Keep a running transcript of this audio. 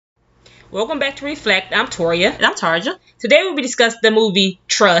Welcome back to Reflect. I'm Toria. And I'm Tarja. Today we'll be discussing the movie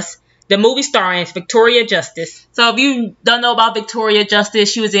Trust, the movie starring Victoria Justice. So if you don't know about Victoria Justice,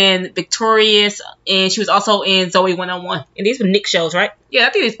 she was in Victorious, and she was also in Zoey 101. And these were Nick shows, right? Yeah, I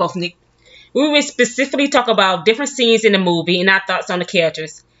think it's both Nick. We will specifically talk about different scenes in the movie and our thoughts on the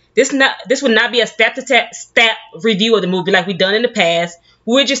characters. This will not be a stat review of the movie like we've done in the past.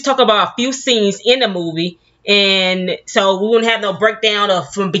 We'll just talk about a few scenes in the movie. And so we won't have no breakdown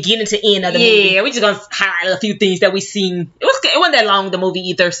of from beginning to end of the movie. Yeah, we're just going to highlight a few things that we seen. It wasn't that long, the movie,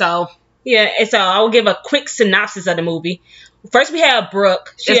 either, so. Yeah, and so I will give a quick synopsis of the movie. First, we have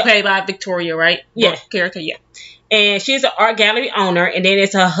Brooke. She's played by Victoria, right? Yeah. Brooke's character, yeah. And she's an art gallery owner, and then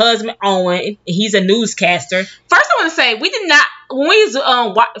it's her husband, Owen, and he's a newscaster. First, I want to say, we did not, when we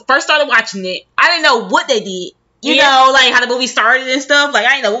first started watching it, I didn't know what they did. You know, like how the movie started and stuff. Like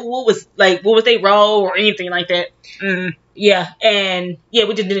I didn't know what was their role or anything like that. Yeah, and yeah,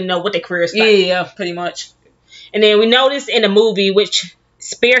 we just didn't know what their careers like. Yeah, pretty much. And then we noticed in the movie, which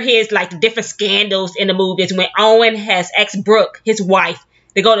spearheads like the different scandals in the movie, is when Owen has asked Brooke, his wife,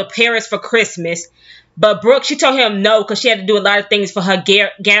 to go to Paris for Christmas. But Brooke, she told him no because she had to do a lot of things for her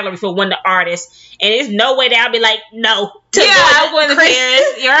gallery for one of the artists. And there's no way that I'll be like, no. I'm going to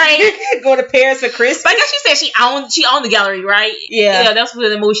Paris. You're right. Go to Paris for Christmas. But I guess she said she owned the gallery, right? Yeah. Yeah, that's what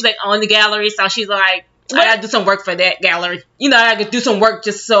the movie. She like owned the gallery, so she's like, I gotta do some work for that gallery. You know, I could do some work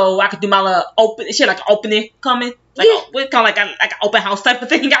just so I could do my little opening coming. Like, kind of like an open house type of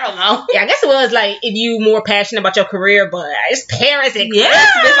thing. I don't know. Yeah, I guess it was like if you more passionate about your career, but it's Paris and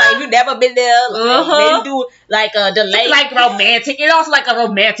Christmas. Like you never been there. Like, they do like a delay. It's like romantic. It's also like a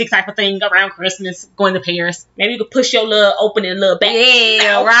romantic type of thing around Christmas, going to Paris. Maybe you could push your little opening a little back.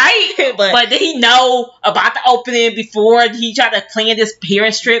 Yeah, right. but did he know about the opening before he tried to plan this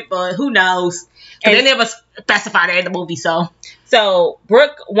Paris trip? But who knows? And they never specified that in the movie, so. So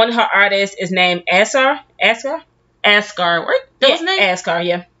Brooke, one of her artists is named Askar, right? That was his name? Askar,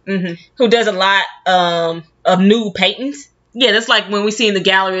 yeah. Who does a lot of nude paintings. Yeah, that's like when we see in the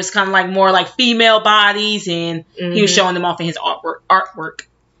gallery, it's kind of like more like female bodies, and he was showing them off in his artwork.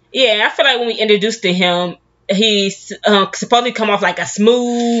 Yeah, I feel like when we introduced to him, he's supposedly come off like a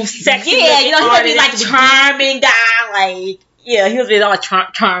smooth, sexy. Yeah, you know, he might be like charming guy, like. Yeah, he was really all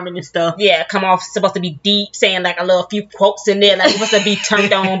charming and stuff. Yeah, come off supposed to be deep, saying like a few quotes in there, like he's supposed to be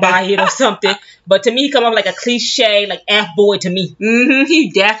turned on by it or something. But to me, he come off like a cliche, like F-boy to me.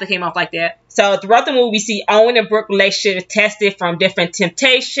 He definitely came off like that. So throughout the movie, we see Owen and Brooke relationship tested from different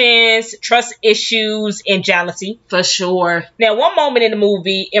temptations, trust issues, and jealousy. For sure. Now, one moment in the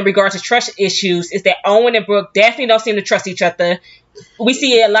movie in regards to trust issues is that Owen and Brooke definitely don't seem to trust each other. We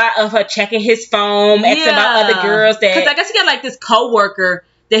see a lot of her checking his phone, asking about other girls. Because I guess he got like this coworker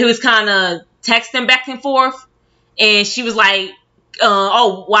that he was kind of texting back and forth, and she was like,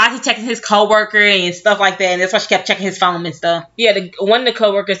 "Oh, why is he checking his coworker and stuff like that?" And that's why she kept checking his phone and stuff. Yeah, one of the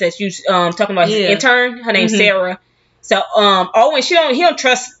coworkers that you talking about, his intern, her name's Sarah. So Owen, he don't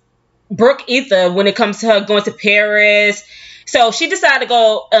trust Brooke either when it comes to her going to Paris. So she decided to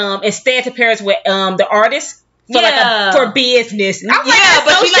go instead to Paris with the artist. For business. I'm like,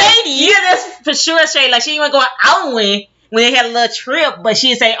 but so shady. That's for sure shady. Like, she didn't want to go out when they had a little trip, but she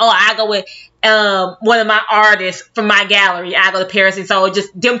didn't say, "Oh, I go with one of my artists from my gallery. I go to Paris," and so just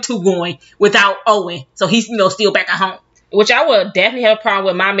them two going without Owen. So he's still back at home. Which I would definitely have a problem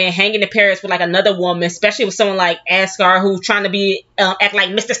with my man hanging in Paris with like another woman, especially with someone like Askar who's trying to be act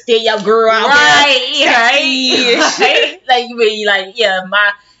like Mr. Stereo girl out there. Right. Like you really like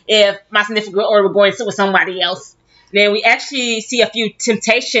if my significant other were going with somebody else. Then we actually see a few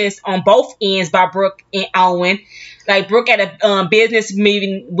temptations on both ends by Brooke and Owen. Like Brooke at a business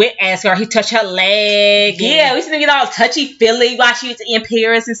meeting with Askar, he touched her leg. Yeah, we see them get all touchy-feely while she was in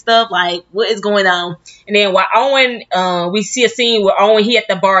Paris and stuff. Like, what is going on? And then while Owen, we see a scene where Owen, he at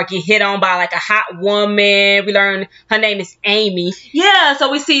the bar, get hit on by like a hot woman. We learn her name is Amy. Yeah,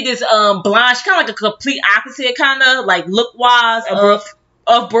 so we see this blonde, she's kind of like a complete opposite kind of, like look-wise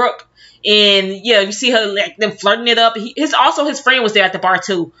of Brooke. And yeah, you see her like them flirting it up. His friend was there at the bar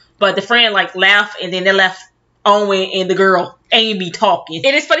too, but the friend like left, and then they left Owen and the girl Amy talking.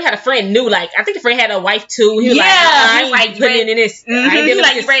 And it's funny how the friend knew. Like I think the friend had a wife too. He was like putting in this. He's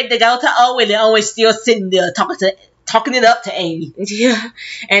like ready to go to Owen, and Owen's still sitting there talking it up to Amy. Yeah,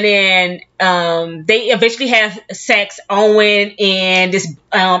 and then they eventually have sex. Owen and this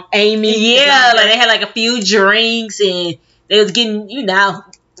Amy. Yeah, like they had like a few drinks, and they was getting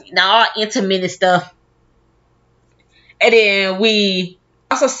all intimate and stuff. And then we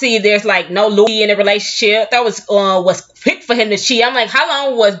also see there's like no Louis in the relationship. That was quick for him to cheat. I'm like, how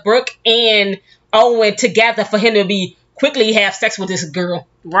long was Brooke and Owen together for him to be quickly have sex with this girl.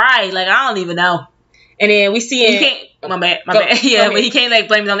 Right, like I don't even know. And then we see He can't. My bad. Yeah, but he can't like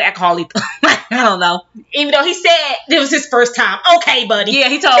blame it on the alcohol. I don't know. Even though he said it was his first time. Okay, buddy. Yeah,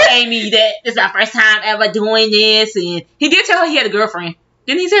 he told Amy that this is our first time ever doing this, and he did tell her he had a girlfriend.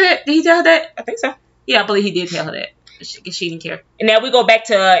 Didn't he say that? Did he tell her that? I think so. Yeah, I believe he did tell her that. She didn't care. And now we go back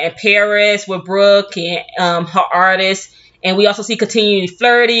to in Paris with Brooke and her artist. And we also see continuing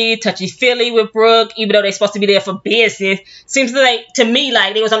flirty, touchy-feely with Brooke, even though they're supposed to be there for business. Seems like to me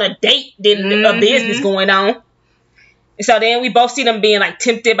like they was on a date, didn't a business going on. And so then we both see them being like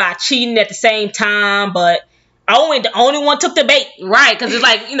tempted by cheating at the same time, but Owen, the only one, took the bait. Right, because it's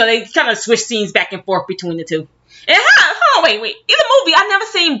like, they kind of switch scenes back and forth between the two. And hold on, wait. In the movie, I've never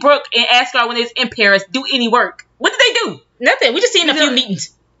seen Brooke and Asgard when they was in Paris do any work. What did they do? Nothing. We just seen a few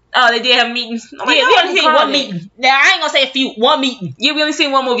meetings. Oh, they did have meetings? Yeah, we only seen one meeting. Now, I ain't gonna say a few. One meeting. Yeah, we only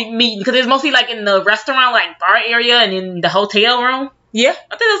seen one meeting because it's mostly like in the restaurant, like bar area and in the hotel room. Yeah.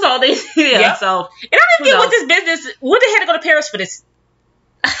 I think that's all they did. Yeah. So, and I don't get what this business, what they had to go to Paris for this.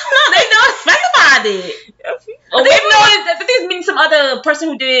 No, they don't specify it. I think they was meeting some other person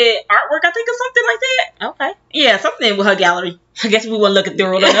who did artwork, I think, or something like that. Okay. Yeah, something with her gallery. I guess we weren't looking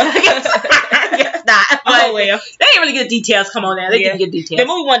through it enough. I guess not. Oh, well. They ain't really good details. Come on now. They didn't get details. The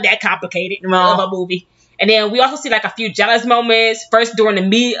movie wasn't that complicated of a movie. And then we also see like a few jealous moments. First, during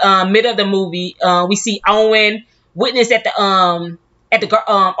the middle of the movie, we see Owen witness at the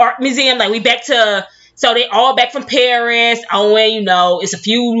art museum. Like we back to, so they all back from Paris. Owen, it's a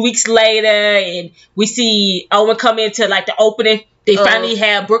few weeks later, and we see Owen come into like the opening. They finally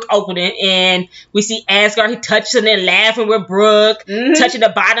have Brooke opening, and we see Asgard. He touching and laughing with Brooke, touching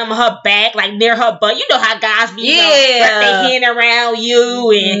the bottom of her back, like near her butt. You know how guys be, wrap their hand around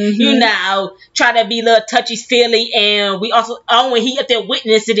you, and try to be a little touchy feely. And we also Owen, he up there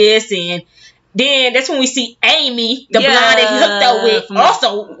witnessing this, and then that's when we see Amy, the blonde that he hooked up with,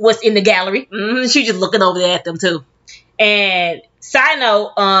 also was in the gallery. She just looking over there at them too. And side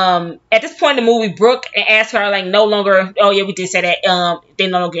note, at this point in the movie, Brooke and Asgard are like no longer. Oh yeah, we did say that. They're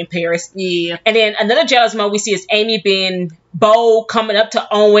no longer in Paris. Yeah. And then another jealous moment we see is Amy being bold, coming up to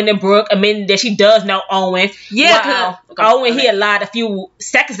Owen and Brooke, admitting that she does know Owen. Yeah. Owen he lied a few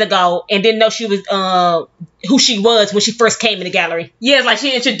seconds ago and didn't know she was who she was when she first came in the gallery. Yeah, it's like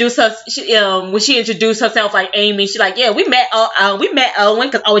she introduced her. When she introduced herself, like Amy, she's like, yeah, we met Owen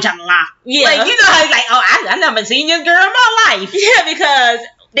because Owen trying to lie. Yeah. Like how he's like, oh, I never seen this girl in my life. Yeah, because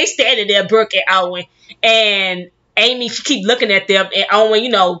they standing there, Brooke and Owen, and Amy, she keep looking at them, and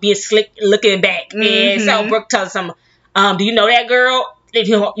Owen, being slick, looking back. And so Brooke tells him, do you know that girl? He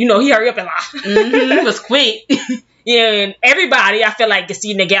hurry up and lie. It was quick. Yeah, and everybody, I feel like, can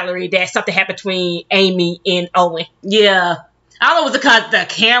see in the gallery that something happened between Amy and Owen. Yeah. I don't know if it's because the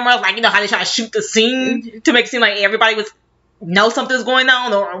camera, like, how they try to shoot the scene to make it seem like everybody know something's going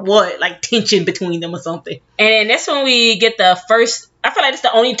on or what, like tension between them or something. And that's when we get the first, I feel like it's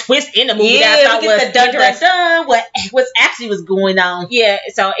the only twist in the movie that I thought was what actually was going on. Yeah,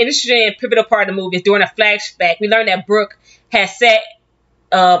 so an interesting and pivotal part of the movie is during a flashback, we learned that Brooke had set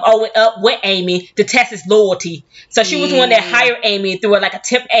Owen up with Amy to test his loyalty. So she was the one that hired Amy through a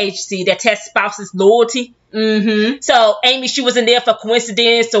temp agency that tests spouses' loyalty. So Amy, she wasn't there for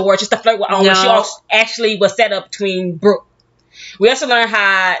coincidence or just to flirt with Owen. No. She also actually was set up between Brooke. We also learned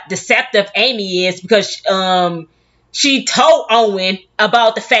how deceptive Amy is because she told Owen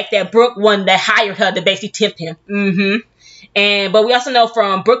about the fact that Brooke wanted to hire her to basically tempt him. But we also know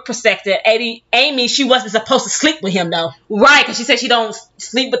from Brooke's perspective, Amy, she wasn't supposed to sleep with him though. Right, because she said she don't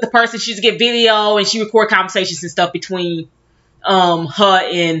sleep with the person. She just get video and she record conversations and stuff between her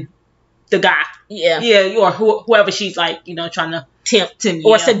and the guy. Yeah, or whoever she's like, trying to tempt him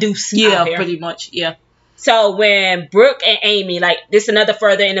or seduce. Yeah, pretty much. Yeah. So when Brooke and Amy, like this another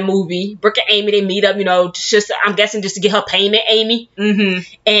further in the movie, Brooke and Amy, they meet up, just I'm guessing just to get her payment, Amy.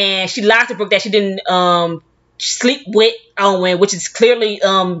 And she lied to Brooke that she didn't sleep with Owen, which is clearly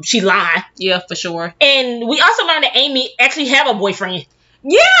she lied. Yeah, for sure. And we also learned that Amy actually have a boyfriend.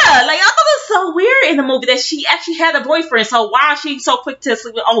 Yeah, like I thought it was so weird in the movie that she actually had a boyfriend. So why is she so quick to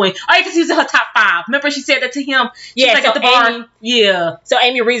sleep with Owen? Oh, because he was in her top 5. Remember she said that to him? Yeah, like so at the bar. Amy, yeah. So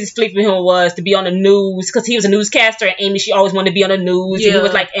Amy's reason to sleep with him was to be on the news because he was a newscaster, and Amy, she always wanted to be on the news. Yeah. And he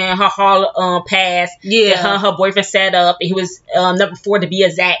was like in her hall pass. Yeah. That her boyfriend set up, and he was number 4 to be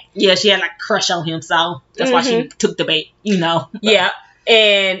exact. Yeah, she had like a crush on him, so that's why she took the bait. Yeah.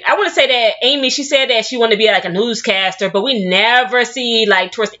 And I want to say that Amy, she said that she wanted to be like a newscaster, but we never see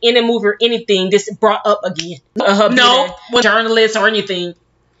like towards the end of the movie or anything this brought up again. No, journalists or anything.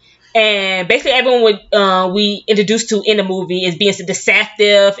 And basically everyone we introduced to in the movie is being so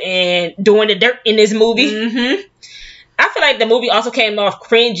deceptive and doing the dirt in this movie. I feel like the movie also came off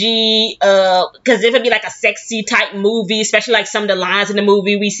cringy, because it would be like a sexy type movie, especially like some of the lines in the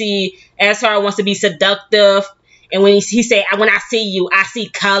movie. We see Asgard wants to be seductive, and when he said, "When I see you, I see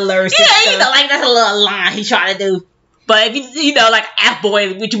colors." Yeah, you know, like that's a little line he trying to do. But if you know, like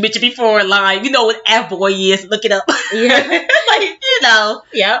F-boy, which you mentioned before, line, you know what F-boy is. Look it up. Yeah, like you know,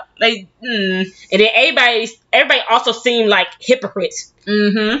 yep. like, and then everybody also seemed like hypocrites.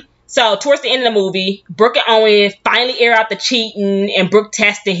 mm-hmm. So towards the end of the movie, Brooke and Owen finally air out the cheating, and Brooke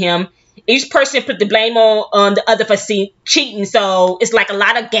tested him. Each person put the blame on the other for cheating, so it's like a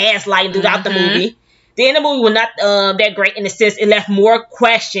lot of gaslighting throughout the movie. The end of the movie was not that great in the sense it left more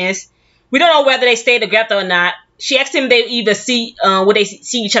questions. We don't know whether they stay together or not. She asked him if they either would they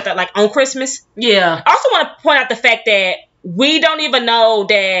see each other like on Christmas. Yeah. I also want to point out the fact that we don't even know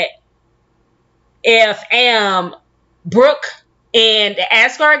that if Brooke and the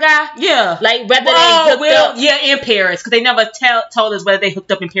Asgard guy, yeah, like whether they hooked up, in Paris, because they never told us whether they hooked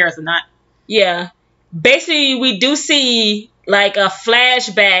up in Paris or not. Yeah, basically we do see like a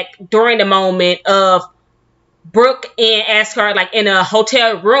flashback during the moment of Brooke and Asgard like in a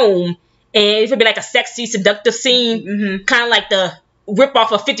hotel room, and it would be like a sexy, seductive scene, kind of like the rip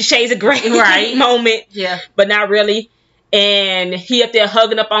off of 50 Shades of Grey moment. Yeah, but not really. And he up there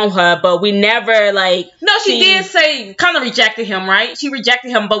hugging up on her, but we never like. No, she did say kind of rejected him, right? She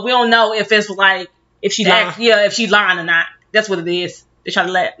rejected him, but we don't know if it's like if she lying. Yeah, if she lying or not. That's what it is. They try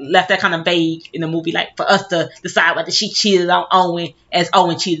to left that kind of vague in the movie, like for us to decide whether she cheated on Owen as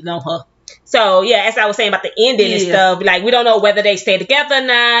Owen cheated on her. So yeah, as I was saying about the ending and stuff, like we don't know whether they stay together or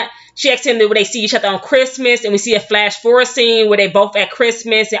not. She asked him would they see each other on Christmas, and we see a flash forward scene where they both at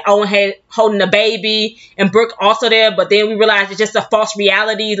Christmas and Owen holding a baby and Brooke also there, but then we realized it's just a false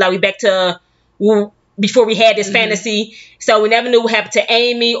reality. Like we back to before we had this fantasy, so we never knew what happened to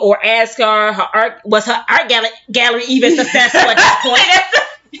Amy or Asgard. Her art gallery even successful at that point?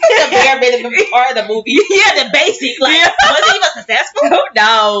 The bare minimum part of the movie. Yeah, the basic. Like, was he even successful? Who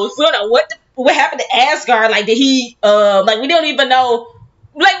knows? We don't know what happened to Asgard. Like, did he? Like, we don't even know.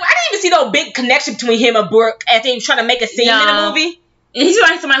 Like, I didn't even see no big connection between him and Brooke as they were trying to make a scene in the movie. And he's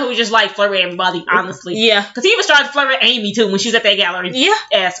like somebody who was just like flirt with everybody, honestly. Yeah. Because he even started to flirt with Amy too when she was at that gallery. Yeah.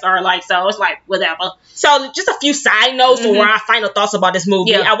 Asgard, like, so it's like, whatever. So just a few side notes for our final thoughts about this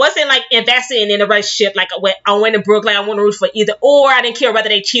movie. Yeah. I wasn't like invested in a relationship like with Owen and Brooke. Like, I want to root for either or. I didn't care whether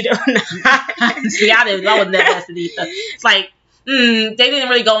they cheated or not. See, I wasn't invested either. It's like, they didn't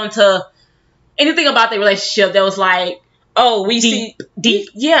really go into anything about their relationship that was like, oh, we see deep.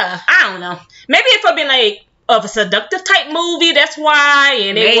 Yeah. I don't know. Maybe if I'd been like, of a seductive type movie, that's why,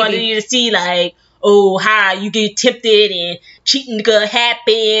 and they wanted you to see like, oh, how you get tempted and cheating could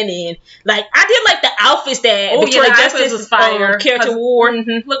happen, and like I did like the outfits that Victoria Justice was fire character wore.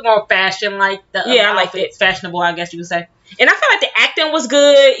 Look more fashion like the I like it. Fashionable, I guess you could say. And I feel like the acting was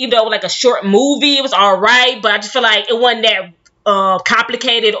good, even though it was like a short movie, it was all right, but I just feel like it wasn't that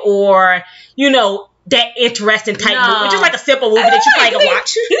complicated or that interesting type movie. It's just like a simple movie that you probably can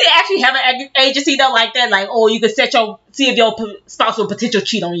watch. Do they actually have an agency though like that? Like, oh, you can see if your spouse will potential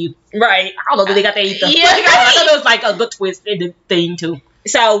cheat on you. Right. I don't know if they got that either. Yeah. I thought it was like a good twist in the thing too.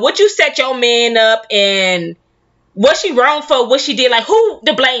 So would you set your man up, and was she wrong for what she did? Like, who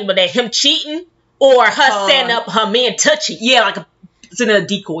to blame with that? Him cheating or her setting up her man touching? Yeah, like sending a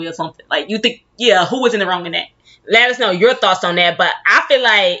decoy or something. Like, you think, who was in the wrong in that? Let us know your thoughts on that. But I feel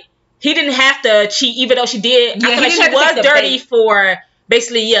like he didn't have to cheat, even though she did. I feel like she was dirty for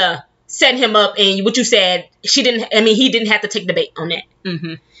basically, setting him up. And what you said, he didn't have to take the bait on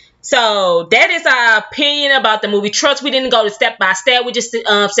that. So that is our opinion about the movie Trust. We didn't go to step by step. We just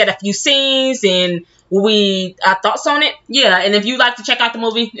said a few scenes and our thoughts on it. Yeah, and if you like to check out the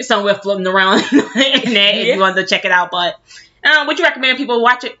movie, it's somewhere floating around in there if you want to check it out. But would you recommend people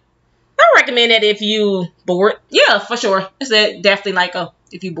watch it? I recommend it if you bored. Yeah, for sure. It's definitely like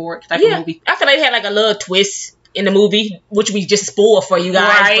if you bored type of movie. I feel like it had like a little twist in the movie, which we just spoiled for you guys.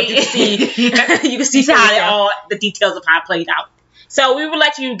 Right. But you can see all the details of how it played out. So we would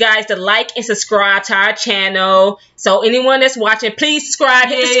like you guys to like and subscribe to our channel. So anyone that's watching, please subscribe.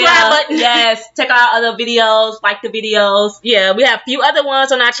 Hit the subscribe button. Yes. Check out other videos. Like the videos. Yeah, we have a few other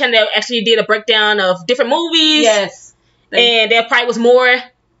ones on our channel that actually did a breakdown of different movies. Yes. And that probably was more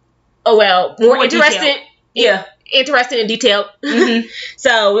interested. Interested and detailed.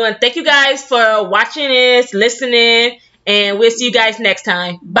 So we want to thank you guys for watching this, listening, and we'll see you guys next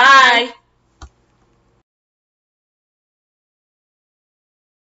time. Bye.